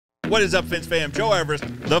What is up, Fence fam? Joe Everest,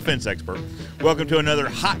 the fence expert. Welcome to another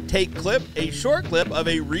hot take clip, a short clip of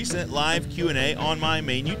a recent live Q&A on my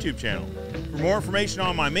main YouTube channel. For more information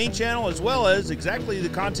on my main channel, as well as exactly the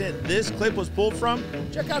content this clip was pulled from,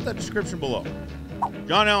 check out the description below.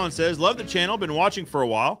 John Allen says, love the channel, been watching for a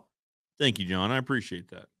while. Thank you, John. I appreciate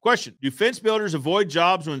that. Question, do fence builders avoid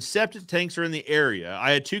jobs when septic tanks are in the area?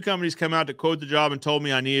 I had two companies come out to quote the job and told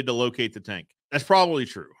me I needed to locate the tank. That's probably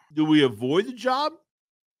true. Do we avoid the job?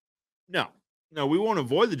 No, we won't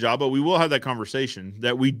avoid the job, but we will have that conversation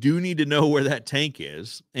that we do need to know where that tank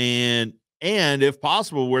is and if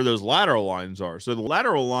possible, where those lateral lines are. So the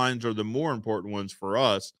lateral lines are the more important ones for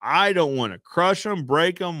us. I don't want to crush them,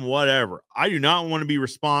 break them, whatever. I do not want to be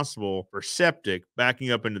responsible for septic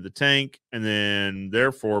backing up into the tank and then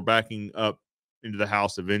therefore backing up into the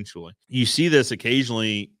house eventually. You see this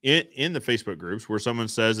occasionally in the Facebook groups where someone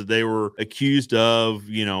says that they were accused of,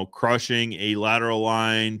 crushing a lateral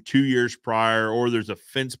line 2 years prior, or there's a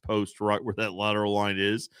fence post right where that lateral line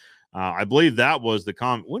is. I believe that was the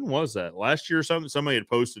comment. When was that? Last year or something? Somebody had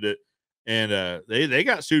posted it, and they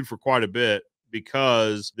got sued for quite a bit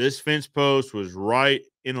because this fence post was right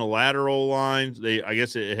in a lateral line. I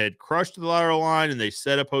guess it had crushed the lateral line and they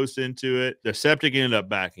set a post into it. The septic ended up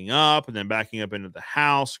backing up and then backing up into the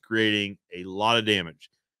house, creating a lot of damage.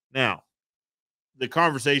 Now, the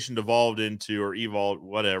conversation evolved into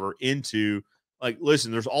like,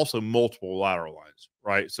 listen, there's also multiple lateral lines,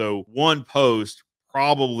 right? So one post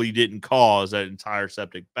probably didn't cause that entire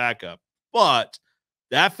septic backup, but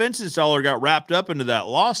that fence installer got wrapped up into that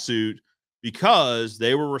lawsuit because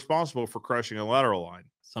they were responsible for crushing a lateral line.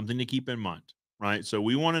 Something to keep in mind, right? So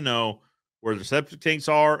we want to know where the septic tanks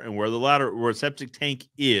are and where the septic tank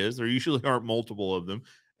is. There usually aren't multiple of them,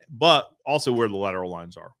 but also where the lateral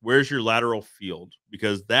lines are. Where's your lateral field?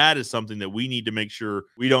 Because that is something that we need to make sure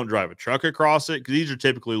we don't drive a truck across it, because these are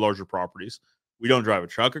typically larger properties. We don't drive a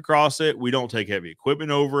truck across it. We don't take heavy equipment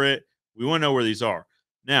over it. We want to know where these are.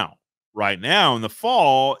 Now, right now in the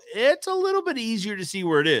fall, it's a little bit easier to see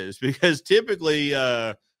where it is because typically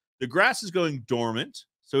the grass is going dormant.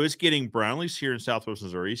 So it's getting brown, at least here in Southwest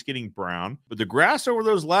Missouri, it's getting brown. But the grass over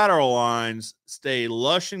those lateral lines stay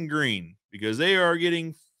lush and green because they are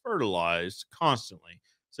getting fertilized constantly.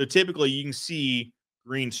 So typically you can see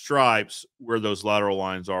green stripes where those lateral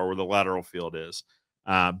lines are, where the lateral field is.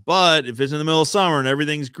 But if it's in the middle of summer and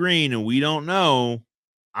everything's green and we don't know,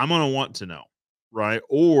 I'm going to want to know. Right.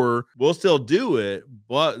 Or we'll still do it,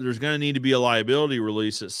 but there's going to need to be a liability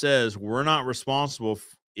release that says we're not responsible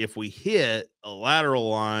if we hit a lateral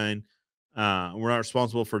line. We're not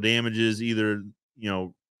responsible for damages either.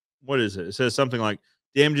 What is it? It says something like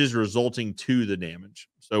damages resulting to the damage.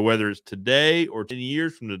 So whether it's today or 10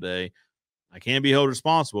 years from today, I can't be held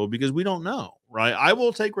responsible because we don't know. Right. I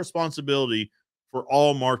will take responsibility for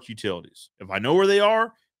all marked utilities. If I know where they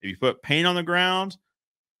are, if you put paint on the ground,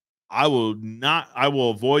 I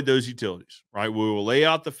will avoid those utilities, right? We will lay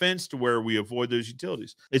out the fence to where we avoid those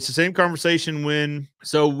utilities. It's the same conversation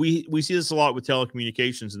so we see this a lot with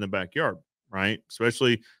telecommunications in the backyard, right?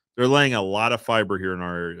 Especially they're laying a lot of fiber here in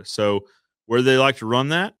our area. So where do they like to run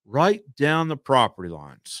that? Right down the property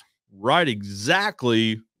lines, right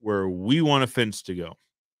exactly where we want a fence to go.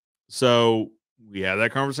 So we have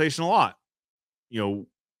that conversation a lot.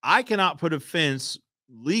 I cannot put a fence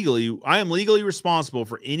legally. I am legally responsible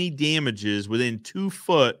for any damages within 2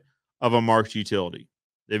 foot of a marked utility.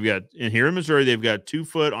 Here in Missouri, they've got 2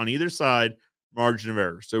 foot on either side margin of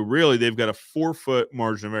error. So really they've got a 4 foot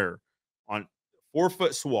margin of error on 4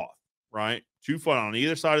 foot swath, right? 2 foot on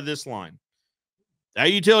either side of this line.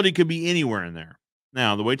 That utility could be anywhere in there.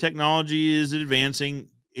 Now, the way technology is advancing,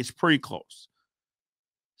 it's pretty close.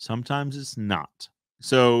 Sometimes it's not.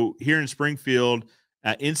 So here in Springfield,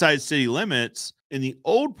 inside city limits, in the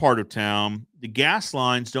old part of town, the gas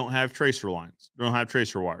lines don't have tracer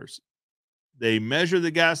wires. They measure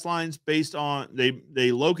the gas lines based on,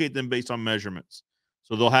 they locate them based on measurements.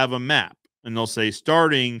 So they'll have a map and they'll say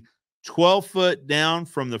starting 12 foot down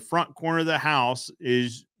from the front corner of the house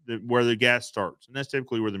is where the gas starts. And that's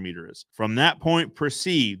typically where the meter is. From that point,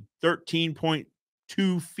 proceed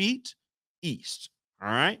 13.2 feet east. All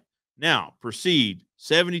right. Now proceed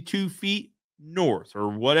 72 feet north or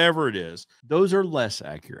whatever it is. Those are less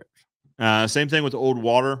accurate. Same thing with old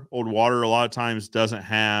water. Old water a lot of times doesn't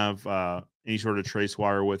have any sort of trace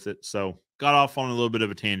wire with it. So got off on a little bit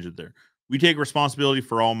of a tangent there. We take responsibility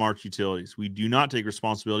for all marked utilities. We do not take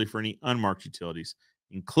responsibility for any unmarked utilities,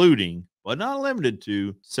 including, but not limited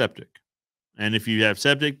to, septic. And if you have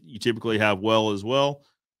septic, you typically have well water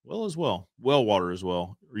as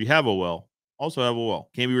well, or you have a well also have a well.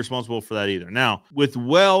 Can't be responsible for that either. Now, with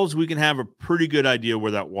wells, we can have a pretty good idea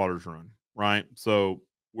where that water's run, right? So,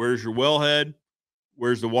 where's your wellhead?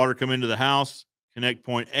 Where's the water come into the house? Connect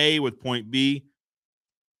point A with point B.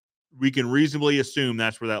 We can reasonably assume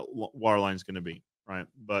that's where that water line is going to be, right?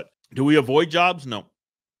 But do we avoid jobs? No.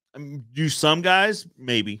 I mean, do some guys?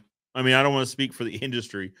 Maybe. I mean, I don't want to speak for the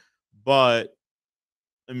industry, but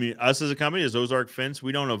I mean, us as a company, as Ozark Fence,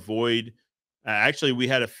 we don't avoid. Actually, we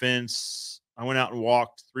had a fence. I went out and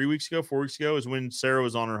walked 3 weeks ago, 4 weeks ago, is when Sarah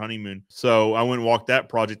was on her honeymoon. So I went and walked that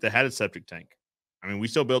project that had a septic tank. I mean, we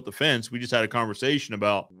still built the fence. We just had a conversation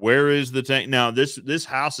about where is the tank. Now, this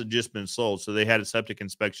house had just been sold, so they had a septic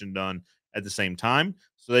inspection done at the same time.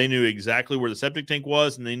 So they knew exactly where the septic tank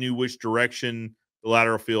was, and they knew which direction the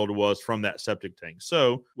lateral field was from that septic tank.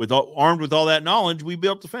 So, armed with all that knowledge, we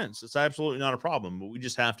built the fence. It's absolutely not a problem, but we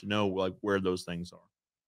just have to know like where those things are.